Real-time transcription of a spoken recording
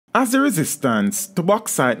As the resistance to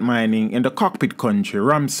bauxite mining in the Cockpit country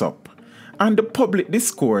ramps up, and the public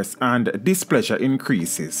discourse and displeasure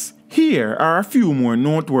increases, here are a few more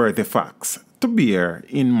noteworthy facts to bear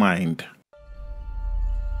in mind.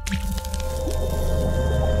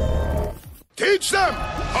 Teach them!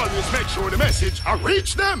 Always make sure the message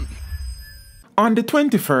reach them! On the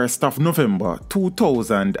 21st of November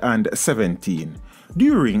 2017,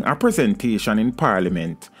 during a presentation in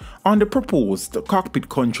Parliament on the proposed Cockpit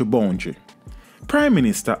country boundary, Prime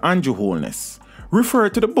Minister Andrew Holness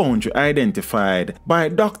referred to the boundary identified by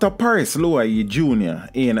Dr. Paris Loayi Jr.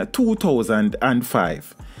 in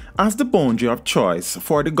 2005 as the boundary of choice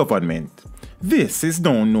for the government. This is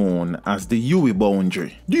now known as the UE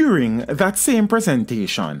boundary. During that same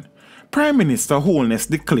presentation, Prime Minister Holness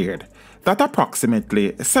declared that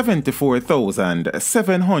approximately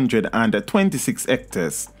 74,726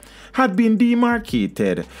 hectares had been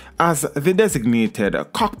demarcated as the designated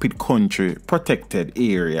Cockpit country protected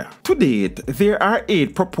area. To date, there are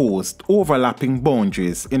 8 proposed overlapping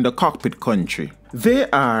boundaries in the Cockpit country. They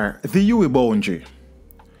are the UE boundary,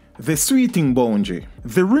 the Sweeting boundary,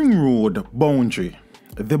 the Ring Road boundary,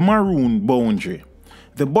 the Maroon boundary,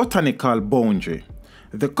 the Botanical boundary,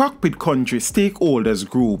 the Cockpit Country Stakeholders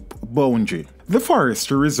Group boundary, the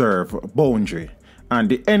Forestry Reserve boundary, and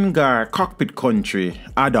the Engar Cockpit Country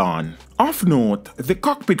add-on. Of note, the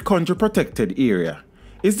Cockpit Country Protected Area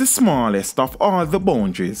is the smallest of all the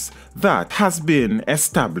boundaries that has been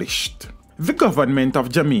established. The government of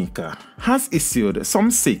Jamaica has issued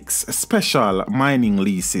some 6 special mining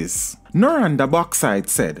leases. Noranda Bauxite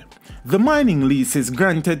said the mining leases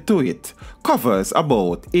granted to it covers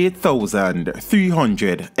about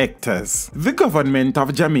 8,300 hectares. The government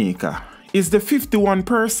of Jamaica is the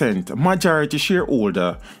 51% majority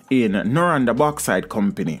shareholder in Noranda Bauxite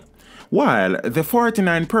Company, while the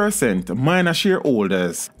 49% minor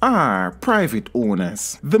shareholders are private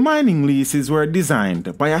owners. The mining leases were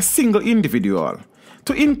designed by a single individual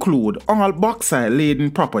to include all bauxite-laden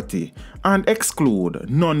property and exclude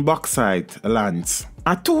non-bauxite lands.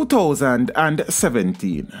 A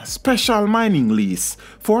 2017 special mining lease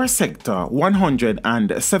for Sector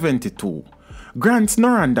 172 grants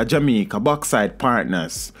Noranda Jamaica Bauxite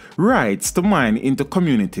Partners rights to mine into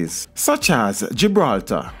communities such as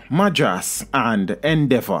Gibraltar, Madras, and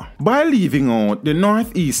Endeavour, by leaving out the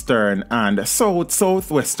northeastern and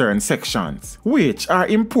southwestern sections, which are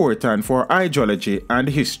important for hydrology and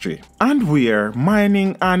history, and where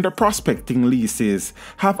mining and prospecting leases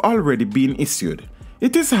have already been issued.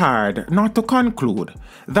 It is hard not to conclude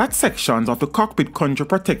that sections of the Cockpit Country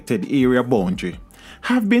Protected Area boundary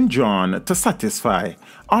have been drawn to satisfy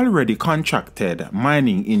already contracted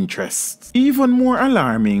mining interests. Even more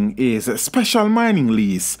alarming is Special Mining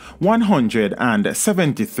Lease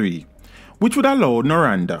 173, which would allow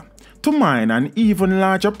Noranda to mine an even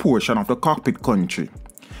larger portion of the Cockpit country.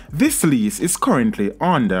 This lease is currently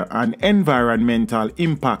under an environmental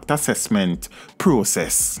impact assessment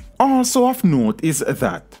process. Also of note is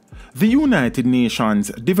that the United Nations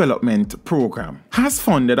Development Programme has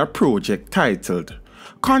funded a project titled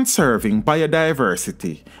Conserving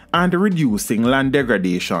Biodiversity and Reducing Land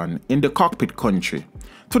Degradation in the Cockpit country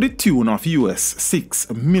to the tune of US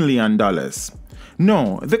 $6 million.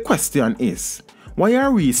 Now, the question is, why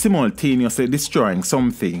are we simultaneously destroying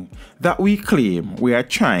something that we claim we are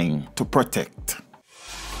trying to protect?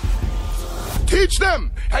 Teach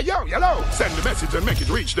them! Hey, yo, hello! Send the message and make it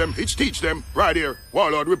reach them. It's teach them. Right here,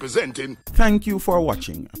 Warlord representing. Thank you for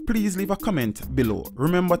watching. Please leave a comment below.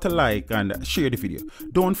 Remember to like and share the video.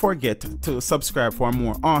 Don't forget to subscribe for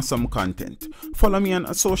more awesome content. Follow me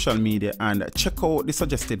on social media and check out the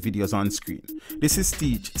suggested videos on screen. This is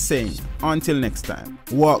Teach saying, until next time,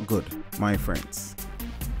 walk good, my friends.